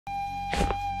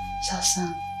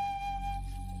Sasa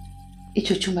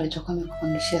hicho chumba alichokuwa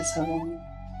amekupangishia saloni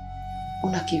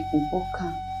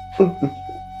unakikumbuka?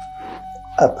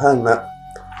 Hapana,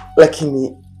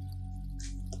 lakini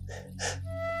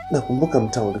nakumbuka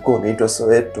mtaa ulikuwa unaitwa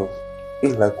Soweto,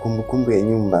 ila kumbukumbu ya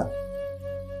nyumba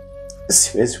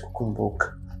siwezi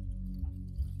kukumbuka.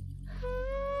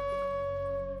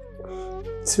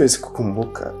 Siwezi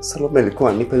kukumbuka. Salome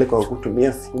alikuwa anipeleka kwa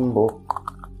kutumia fimbo.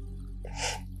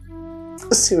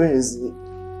 Siwezi.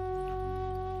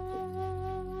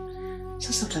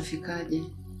 Sasa utafikaje?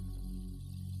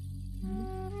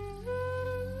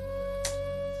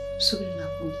 Subiri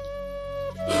nakuja.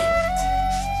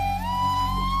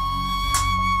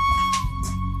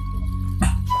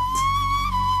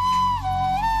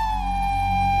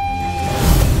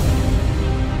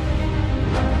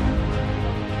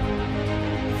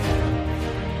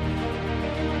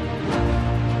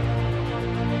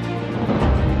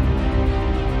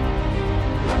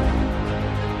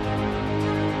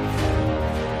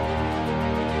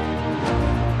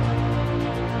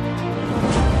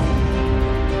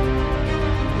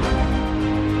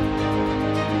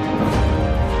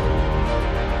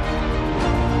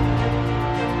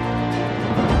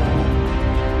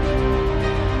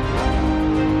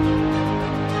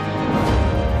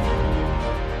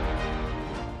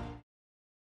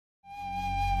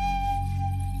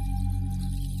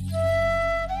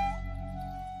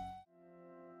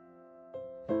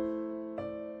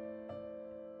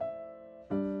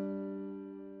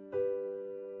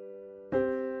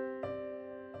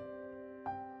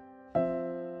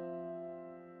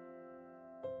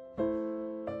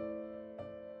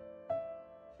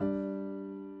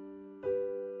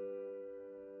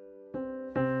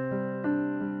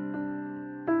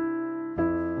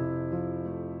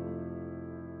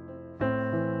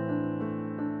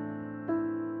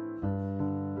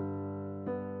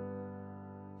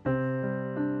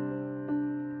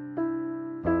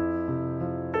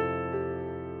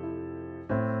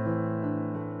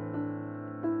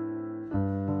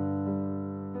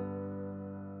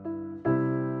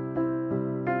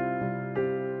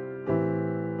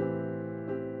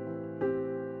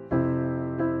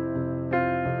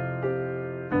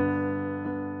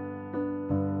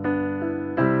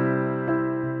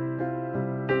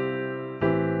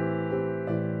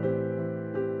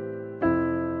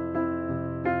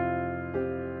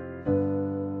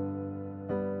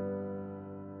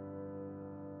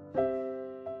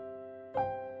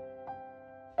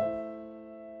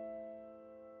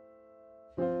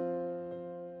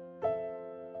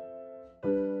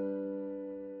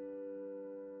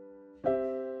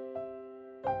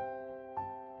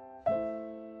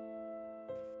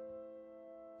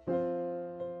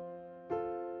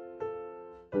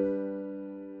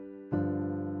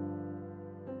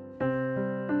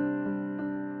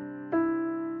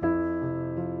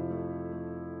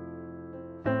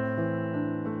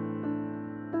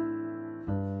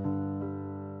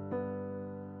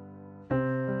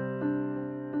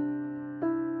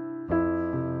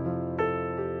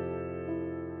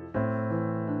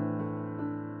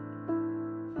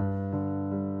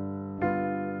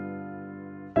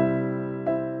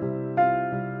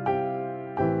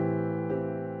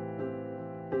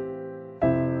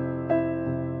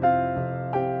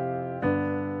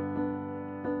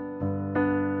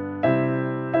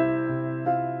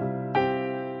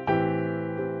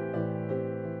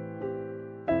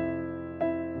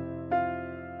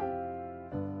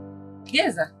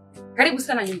 Geza, karibu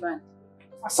sana nyumbani.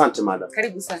 Asante madam.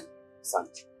 Karibu sana.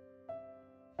 Asante.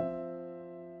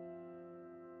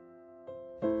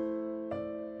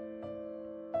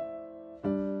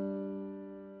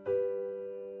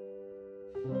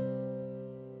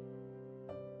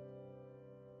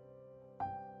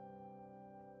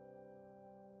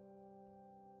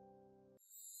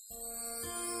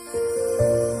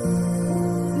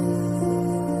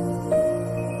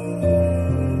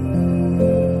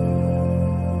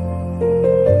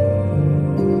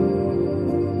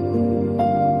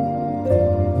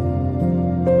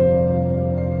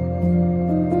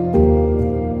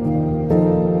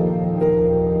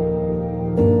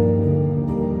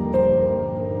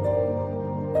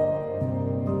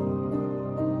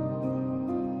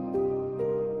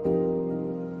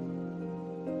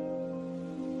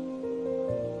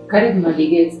 Karibu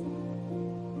Geza.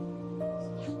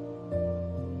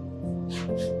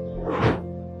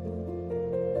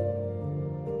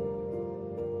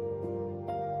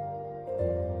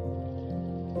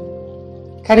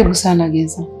 Karibu sana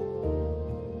Geza.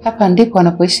 Hapa ndipo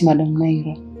anapoishi Madam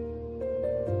Naira.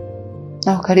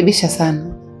 Nakukaribisha sana.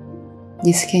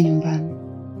 Jisikie nyumbani.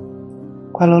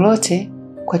 Kwa lolote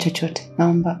kwa chochote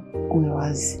naomba uwe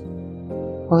wazi,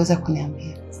 waweza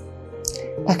kuniambia.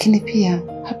 Lakini pia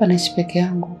hapa naishi peke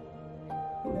yangu.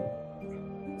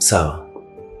 Sawa.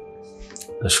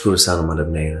 Nashukuru sana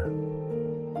Madam Naira.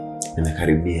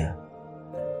 Nimekaribia.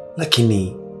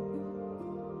 Lakini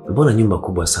mbona nyumba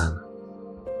kubwa sana?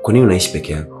 Kwa nini unaishi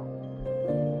peke yako?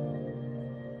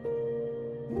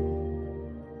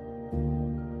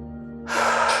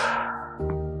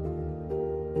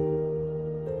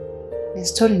 Ni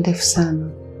story ndefu sana.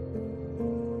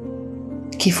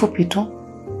 Kifupi tu,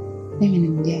 mimi ni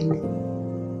mjane.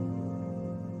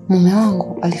 Mume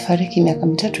wangu alifariki miaka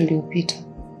 3 iliyopita.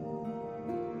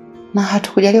 Na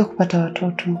hatukujaliwa kupata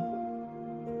watoto.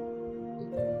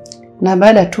 Na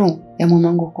baada tu ya mume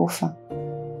wangu kufa,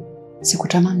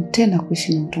 sikutamani tena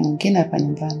kuishi na mtu mwingine hapa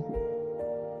nyumbani.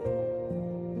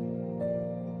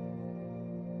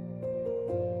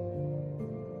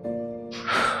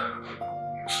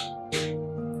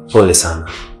 Pole sana.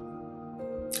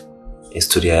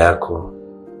 Historia yako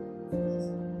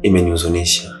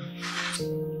imenihuzunisha.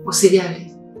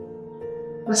 Usijali.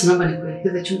 Basi naomba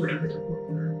nikuelekeze chumba utakachokuwa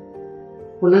kulala.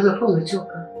 Unaweza kuwa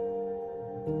umechoka.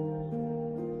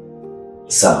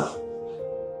 Sawa.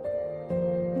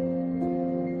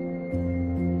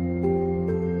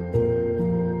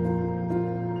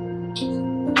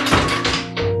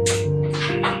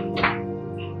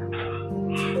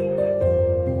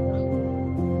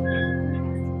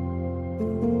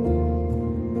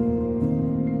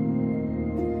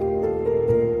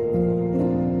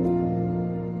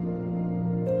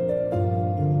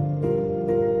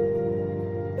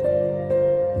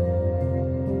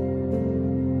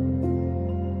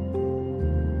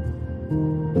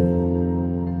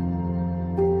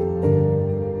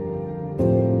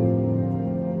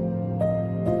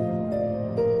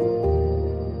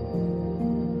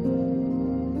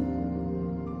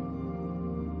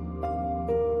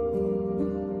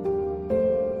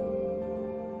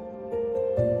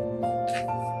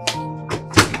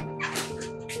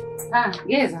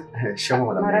 Geza. Shikamoo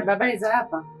Madam. Marahaba, habari za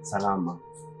hapa? Salama.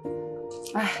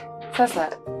 Sasa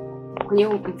kwenye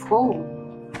mfuko huu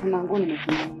kuna nguo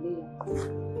nimekununulia.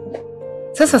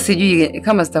 Sasa sijui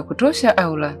kama zitakutosha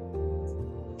au la.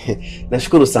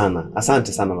 Nashukuru sana.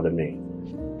 Asante sana Madam Naira.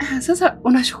 Sasa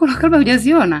unashukuru kabla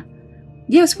hujaziona.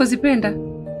 Je, usipozipenda?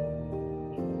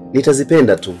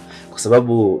 Nitazipenda tu kwa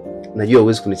sababu najua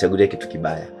huwezi kunichagulia kitu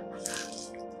kibaya.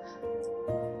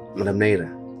 Madam Naira,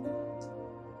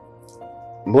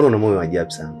 mbona una moyo wa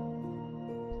ajabu sana?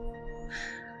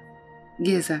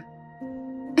 Geza.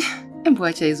 Hebu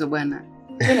acha hizo bwana.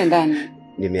 Twende ndani.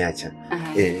 Nimeacha.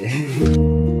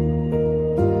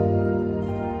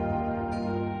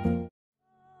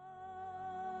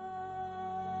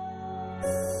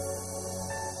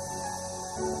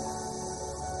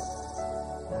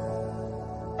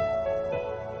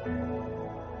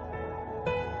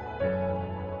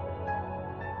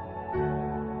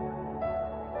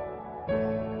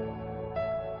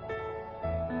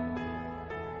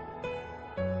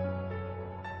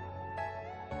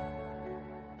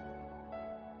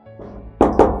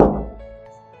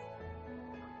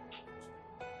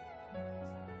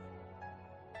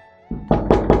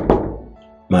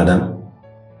 Madam.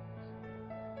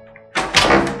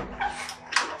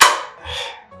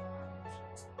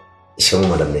 Shikamoo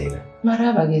Madam Naira.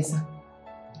 Marahaba Geza.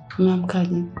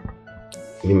 Umeamkaje?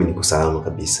 Mimi niko salama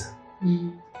kabisa.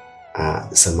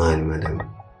 Samahani madam.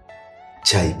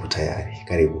 Chai ipo tayari.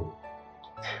 Karibu.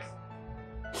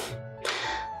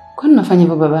 Kwani unafanya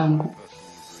hivyo babangu?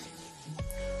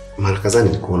 Mara kadhaa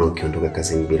nilikuona ukiondoka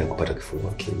kazini bila kupata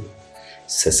kifungua kinywa.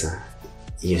 Sasa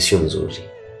hiyo sio nzuri.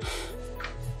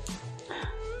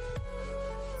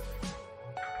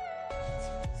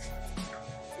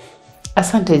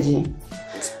 Asante Ji.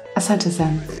 Asante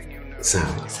sana.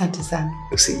 Sawa. Asante sana.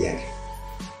 Usijali.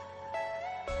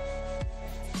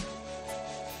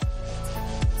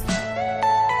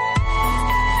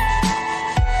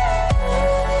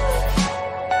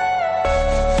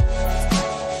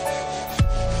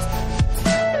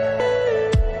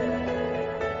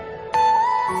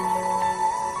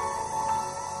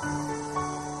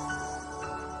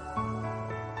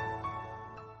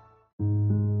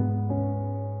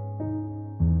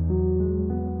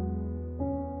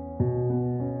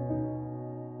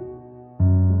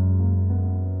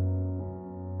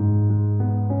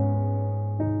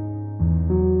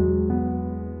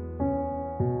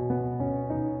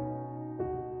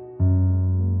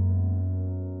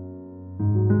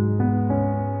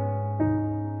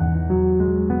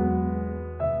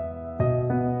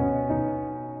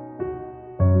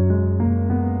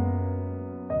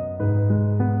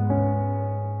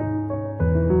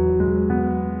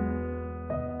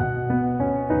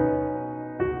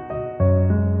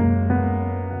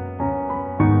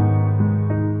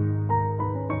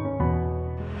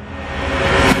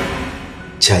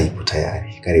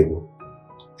 Karibu.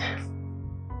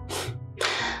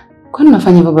 Kwani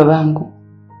unafanya hivyo babangu?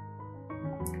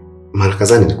 Mara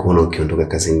kadhaa nilikuona ukiondoka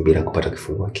kazini bila kupata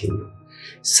kifungua kinywa.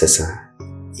 Sasa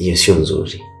hiyo sio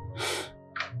nzuri.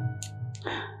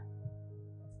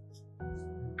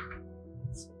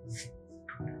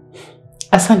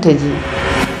 Asante Geza.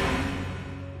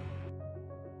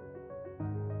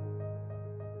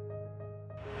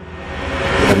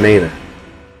 Naira,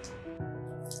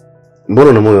 mbona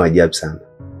una moyo wa ajabu sana?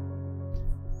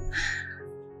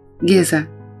 Geza.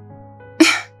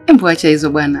 Hebu acha hizo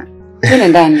bwana. Twende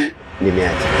ndani.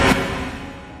 Nimeacha.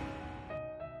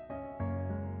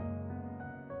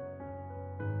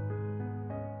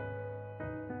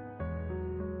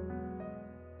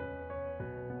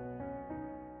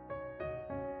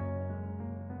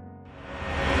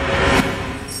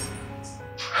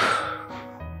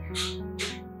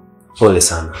 Pole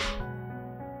sana.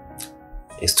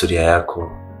 Historia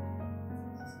yako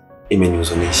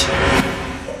imenihuzunisha.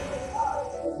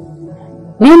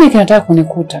 Nini kinataka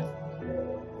kunikuta?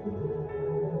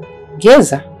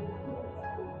 Geza?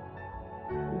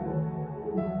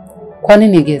 Kwa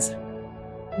nini Geza?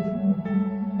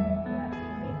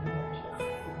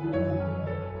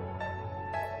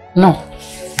 No.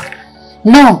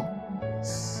 No.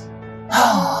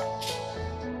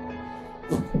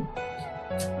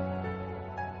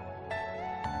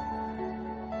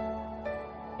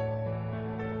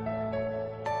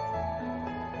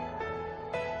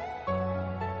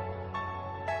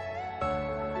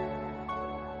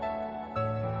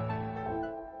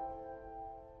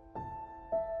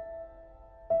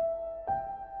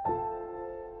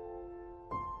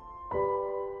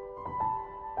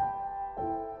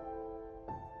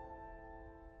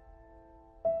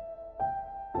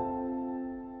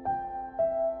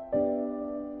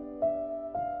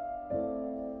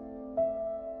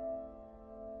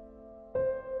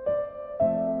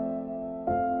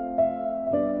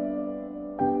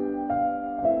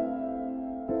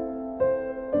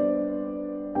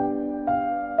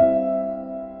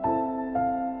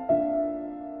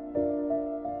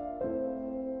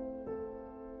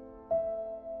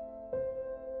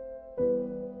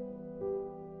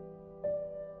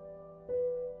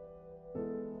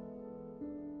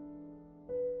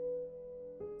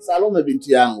 Salome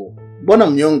binti yangu, mbona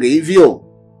mnyonge hivyo?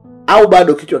 Au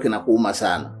bado kichwa kinakuuma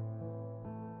sana?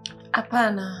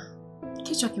 Hapana,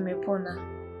 kichwa kimepona.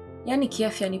 Yaani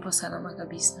kiafya nipo salama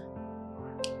kabisa.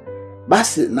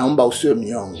 Basi naomba usiwe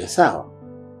mnyonge, sawa?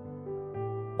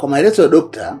 Kwa maelezo ya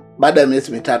dokta, baada ya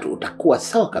miezi 3 utakuwa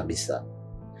sawa kabisa.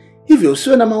 Hivyo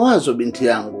usiwe na mawazo binti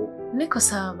yangu. Niko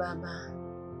sawa baba.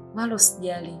 Wala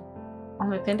usijali.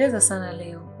 Umependeza sana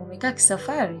leo. Umekaa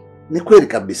kisafari? Ni kweli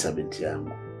kabisa binti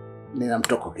yangu. Nina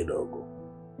mtoko kidogo.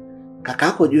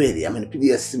 Kakako Joeli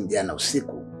amenipigia simu jana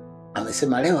usiku.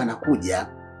 Amesema leo anakuja.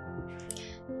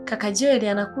 Kaka Joeli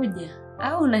anakuja?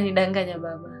 Au unanidanganya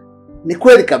baba? Ni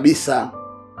kweli kabisa.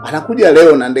 Anakuja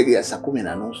leo na ndege ya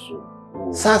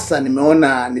 10:30. Sasa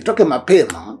nimeona nitoke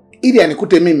mapema ili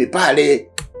anikute mimi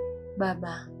pale.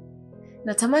 Baba,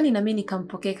 natamani na mimi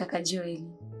nikampokee kaka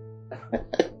Joeli.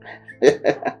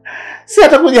 Si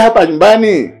atakuja hapa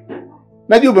nyumbani?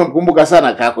 Najua umemkumbuka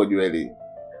sana kako Joeli.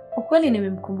 Ukweli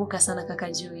nimemkumbuka sana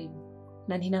kaka Joeli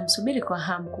na ninamsubiri kwa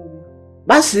hamu kubwa.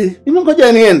 Basi,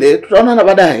 nimengoja niende, tutaonana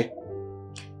baadaye.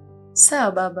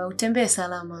 Sawa baba, utembee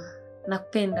salama.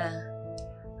 Nakupenda.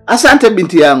 Asante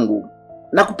binti yangu.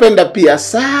 Nakupenda pia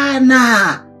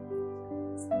sana.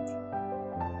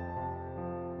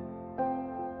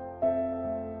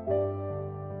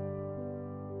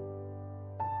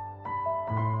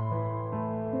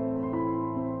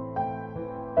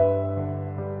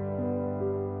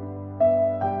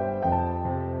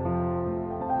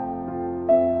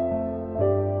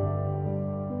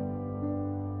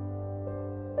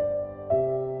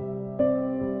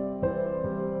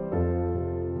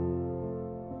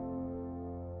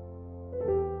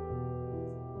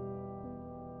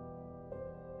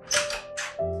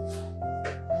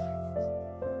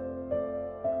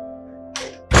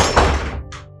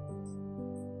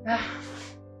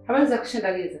 Habari za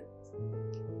kushinda Geza?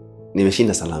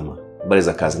 Nimeshinda salama. Habari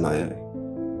za kazi na wewe?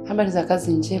 Habari za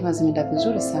kazi njema, zimeenda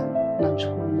vizuri sana.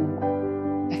 Namshukuru Mungu.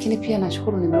 Lakini pia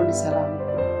nashukuru nimerudi salama.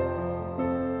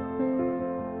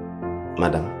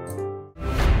 Madam,